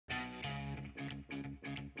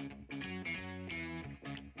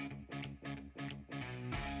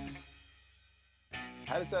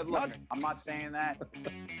How does that look? I'm not saying that.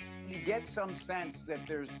 You get some sense that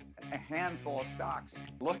there's a handful of stocks.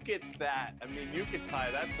 Look at that. I mean, you could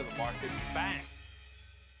tie that to the market. Bang.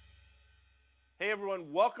 Hey,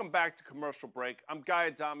 everyone. Welcome back to Commercial Break. I'm Guy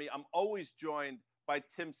Adami. I'm always joined by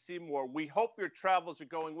Tim Seymour. We hope your travels are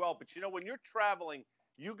going well. But, you know, when you're traveling,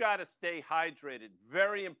 you got to stay hydrated.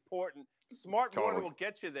 Very important. Smart water will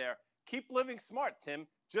get you there. Keep living smart, Tim.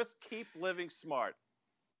 Just keep living smart.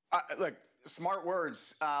 Look, smart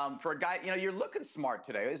words for a guy. You know, you're looking smart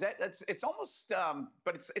today. It's almost,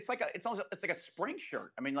 but it's like a spring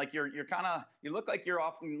shirt. I mean, like you look like you're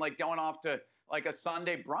often like going off to like a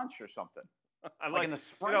Sunday brunch or something. Like in the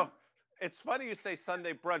spring. You know, it's funny you say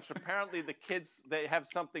Sunday brunch. Apparently, the kids, they have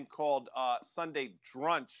something called Sunday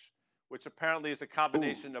drunch, which apparently is a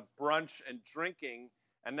combination of brunch and drinking,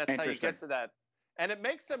 and that's how you get to that. And it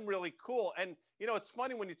makes them really cool. And, you know, it's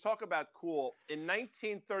funny when you talk about cool. In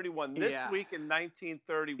 1931, this week in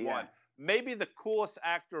 1931, maybe the coolest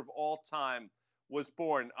actor of all time was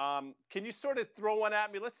born. Can you sort of throw one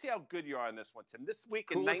at me? Let's see how good you are on this one, Tim. This week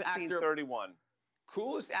in 1931.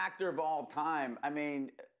 Coolest actor of all time. I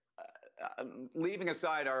mean, leaving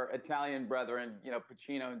aside our Italian brethren, you know,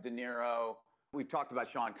 Pacino and De Niro. We've talked about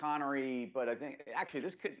Sean Connery, but I think actually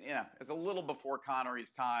this could, it's a little before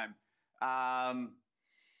Connery's time.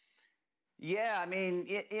 Yeah, I mean,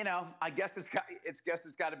 you know, I guess it's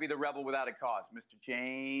got to be the rebel without a cause, Mr.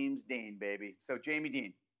 James Dean, baby. So Jamie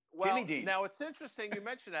Dean. Well, Jimmy Dean. Now it's interesting you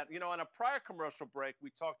mentioned that. You know, on a prior commercial break,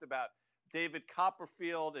 we talked about David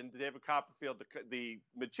Copperfield and David Copperfield, the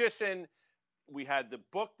magician. We had the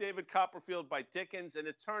book David Copperfield by Dickens, and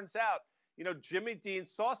it turns out, you know, Jimmy Dean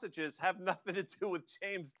sausages have nothing to do with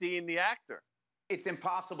James Dean, the actor. It's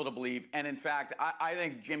impossible to believe. And in fact, I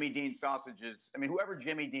think Jimmy Dean sausages, I mean, whoever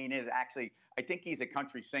Jimmy Dean is, actually, I think he's a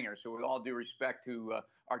country singer. So with all due respect to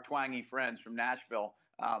our twangy friends from Nashville,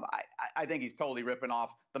 I think he's totally ripping off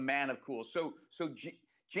the man of cool. So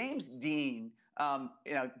James Dean,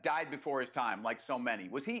 you know, died before his time, like so many.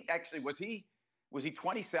 Was he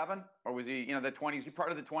 27 or was he, you know, the 20s? Is he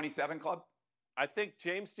part of the 27 club? I think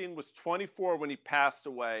James Dean was 24 when he passed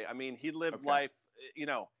away. I mean, he lived life, you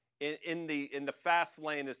know, in the fast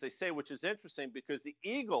lane, as they say, which is interesting because the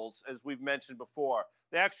Eagles, as we've mentioned before,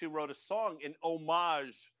 they actually wrote a song in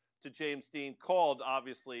homage to James Dean called,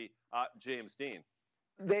 obviously, James Dean.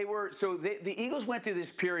 The Eagles went through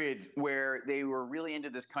this period where they were really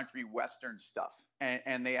into this country western stuff.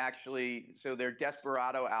 And they actually, so their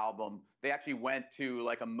Desperado album, they actually went to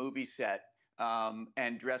like a movie set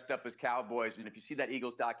and dressed up as cowboys. And if you see that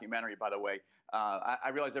Eagles documentary, by the way, I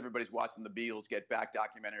realize everybody's watching the Beatles Get Back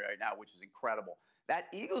documentary right now, which is incredible. That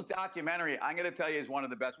Eagles documentary, I'm going to tell you, is one of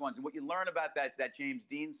the best ones. And what you learn about that James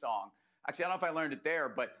Dean song, actually, I don't know if I learned it there,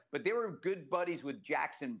 but they were good buddies with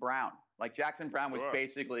Jackson Browne. Like Jackson Browne was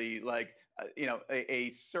basically like, you know,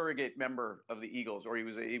 a surrogate member of the Eagles, or he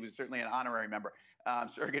was certainly an honorary member.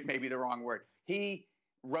 Surrogate may be the wrong word. He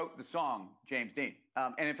wrote the song, James Dean.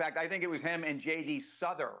 And in fact, I think it was him and J.D.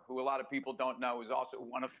 Souther, who a lot of people don't know is also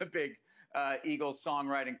one of the big Eagles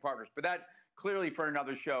songwriting partners. But that clearly for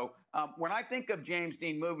another show. When I think of James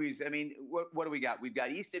Dean movies, I mean, what do we got? We've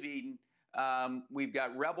got East of Eden. We've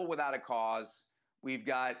got Rebel Without a Cause. We've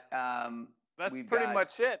got... That's pretty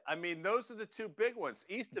much it. I mean, those are the two big ones.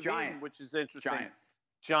 East of Eden, which is interesting.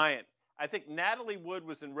 Giant. I think Natalie Wood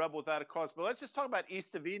was in Rebel Without a Cause. But let's just talk about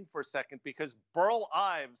East of Eden for a second, because Burl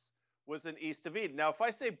Ives was in East of Eden. Now, if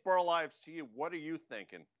I say Burl Ives to you, what are you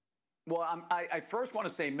thinking? Well, I first want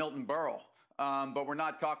to say Milton Berle, but we're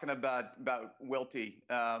not talking about Wilty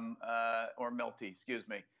or Milty, excuse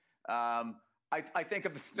me. I think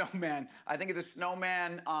of the snowman. I think of the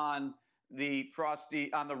snowman on the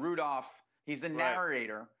Rudolph. He's the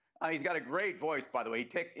narrator. He's got a great voice, by the way.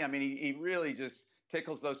 He really just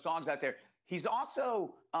tickles those songs out there. He's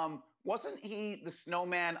also, wasn't he the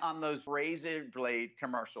snowman on those razor blade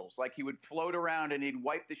commercials? Like he would float around and he'd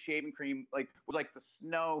wipe the shaving cream, like the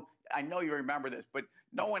snow. I know you remember this, but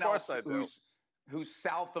no one else who's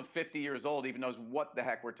south of 50 years old even knows what the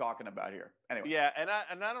heck we're talking about here. Anyway. Yeah, and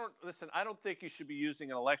I don't think you should be using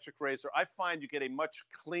an electric razor. I find you get a much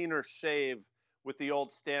cleaner shave with the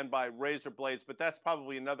old standby razor blades, but that's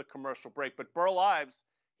probably another commercial break. But Burl Ives,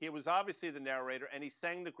 he was obviously the narrator, and he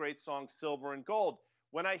sang the great song Silver and Gold.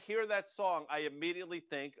 When I hear that song, I immediately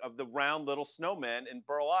think of the round little snowman in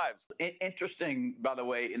Burl Ives. Interesting, by the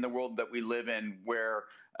way, in the world that we live in, where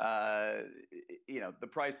the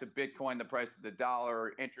price of Bitcoin, the price of the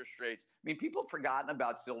dollar, interest rates. I mean, people have forgotten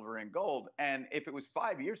about silver and gold. And if it was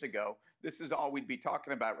 5 years ago, this is all we'd be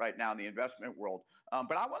talking about right now in the investment world.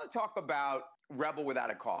 But I want to talk about Rebel Without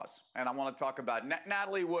a Cause. And I want to talk about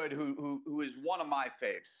Natalie Wood, who is one of my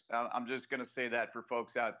faves. I'm just going to say that for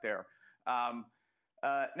folks out there.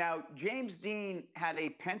 Now, James Dean had a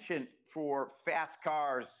penchant for fast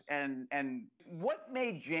cars. And what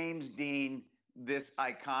made James Dean this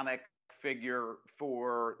iconic figure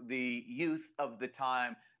for the youth of the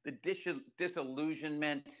time, the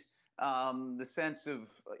disillusionment, the sense of,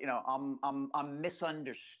 I'm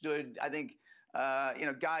misunderstood. I think,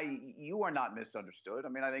 Guy, you are not misunderstood. I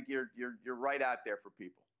mean, I think you're right out there for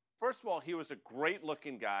people. First of all, he was a great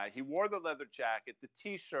looking guy. He wore the leather jacket, the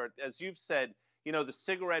T-shirt, as you've said, the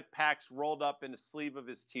cigarette packs rolled up in the sleeve of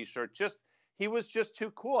his T-shirt. He was just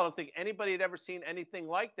too cool. I don't think anybody had ever seen anything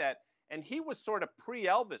like that. And he was sort of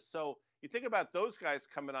pre-Elvis. So you think about those guys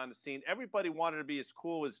coming on the scene. Everybody wanted to be as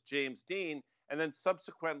cool as James Dean and then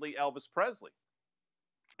subsequently Elvis Presley.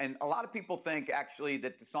 And a lot of people think actually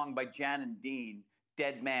that the song by Jan and Dean,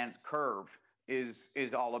 Dead Man's Curve, is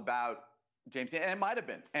all about James Dean. And it might have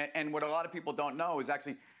been. And what a lot of people don't know is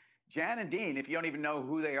actually Jan and Dean, if you don't even know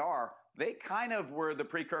who they are, they kind of were the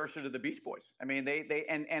precursor to the Beach Boys. I mean,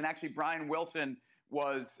 and actually Brian Wilson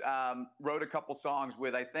wrote a couple songs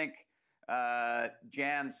with, I think,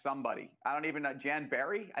 Jan somebody. I don't even know. Jan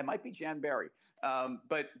Berry? I might be Jan Berry.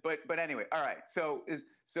 But anyway, all right. So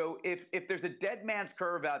if there's a dead man's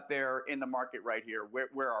curve out there in the market right here,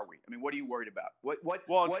 where are we? I mean, what are you worried about? What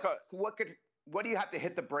do you have to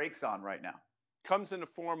hit the brakes on right now? Comes in the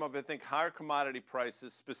form of, I think, higher commodity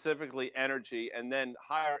prices, specifically energy, and then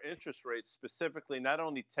higher interest rates, specifically not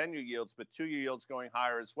only 10-year yields, but 2-year yields going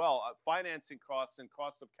higher as well. Financing costs and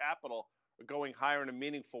cost of capital are going higher in a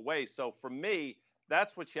meaningful way. So for me,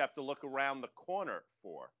 that's what you have to look around the corner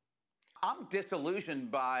for. I'm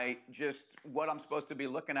disillusioned by just what I'm supposed to be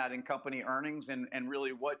looking at in company earnings and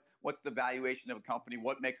really what's the valuation of a company,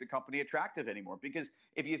 what makes a company attractive anymore. Because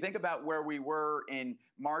if you think about where we were in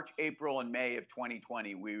March, April, and May of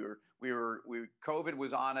 2020, COVID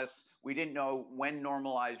was on us. We didn't know when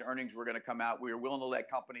normalized earnings were going to come out. We were willing to let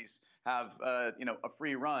companies have a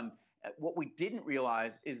free run. What we didn't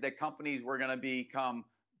realize is that companies were going to become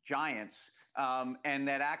giants. And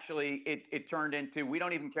that actually it turned into, we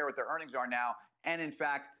don't even care what their earnings are now. And in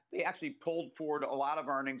fact, they actually pulled forward a lot of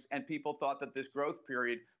earnings, and people thought that this growth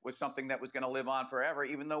period was something that was going to live on forever,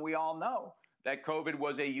 even though we all know that COVID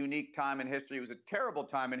was a unique time in history. It was a terrible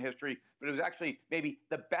time in history, but it was actually maybe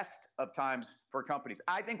the best of times for companies.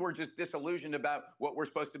 I think we're just disillusioned about what we're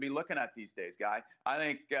supposed to be looking at these days, Guy. I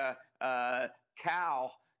think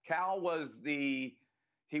Cal was the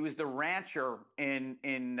rancher in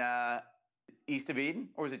East of Eden,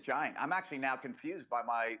 or is it Giant? I'm actually now confused by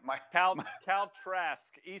my Cal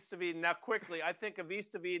Trask, East of Eden. Now, quickly, I think of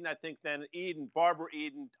East of Eden. I think then Eden, Barbara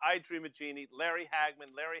Eden, I Dream of Jeannie, Larry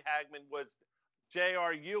Hagman. Larry Hagman was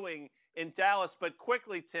J.R. Ewing in Dallas. But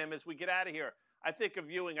quickly, Tim, as we get out of here, I think of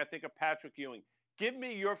Ewing. I think of Patrick Ewing. Give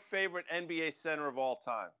me your favorite NBA center of all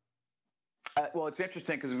time. Well, it's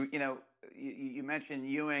interesting because you mentioned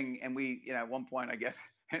Ewing, and we at one point, I guess,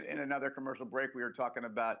 in another commercial break, we were talking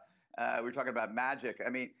about Magic. I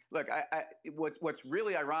mean, look, what's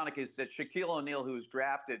really ironic is that Shaquille O'Neal, who was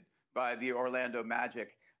drafted by the Orlando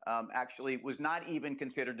Magic, actually was not even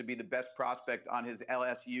considered to be the best prospect on his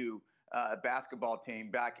LSU basketball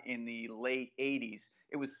team back in the late 80s.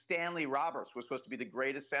 It was Stanley Roberts, was supposed to be the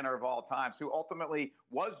greatest center of all time, who ultimately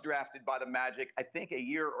was drafted by the Magic, I think a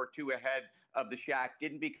year or two ahead of the Shaq,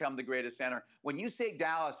 didn't become the greatest center. When you say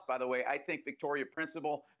Dallas, by the way, I think Victoria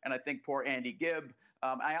Principal, and I think poor Andy Gibb.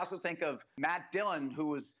 I also think of Matt Dillon, who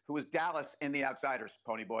was Dallas in The Outsiders,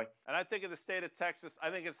 Pony Boy. And I think of the state of Texas. I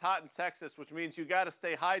think it's hot in Texas, which means you got to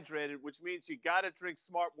stay hydrated, which means you got to drink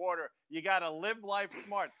smart water. You got to live life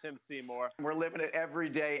smart, Tim Seymour. We're living it every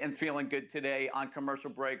day and feeling good today on commercial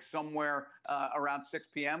break somewhere around 6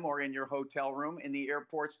 p.m. or in your hotel room, in the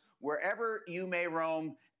airports, wherever you may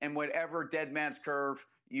roam, and whatever dead man's curve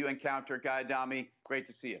you encounter. Guy Adami, great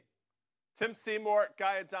to see you. Tim Seymour,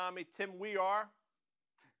 Guy Adami. Tim, we are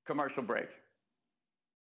Commercial Break.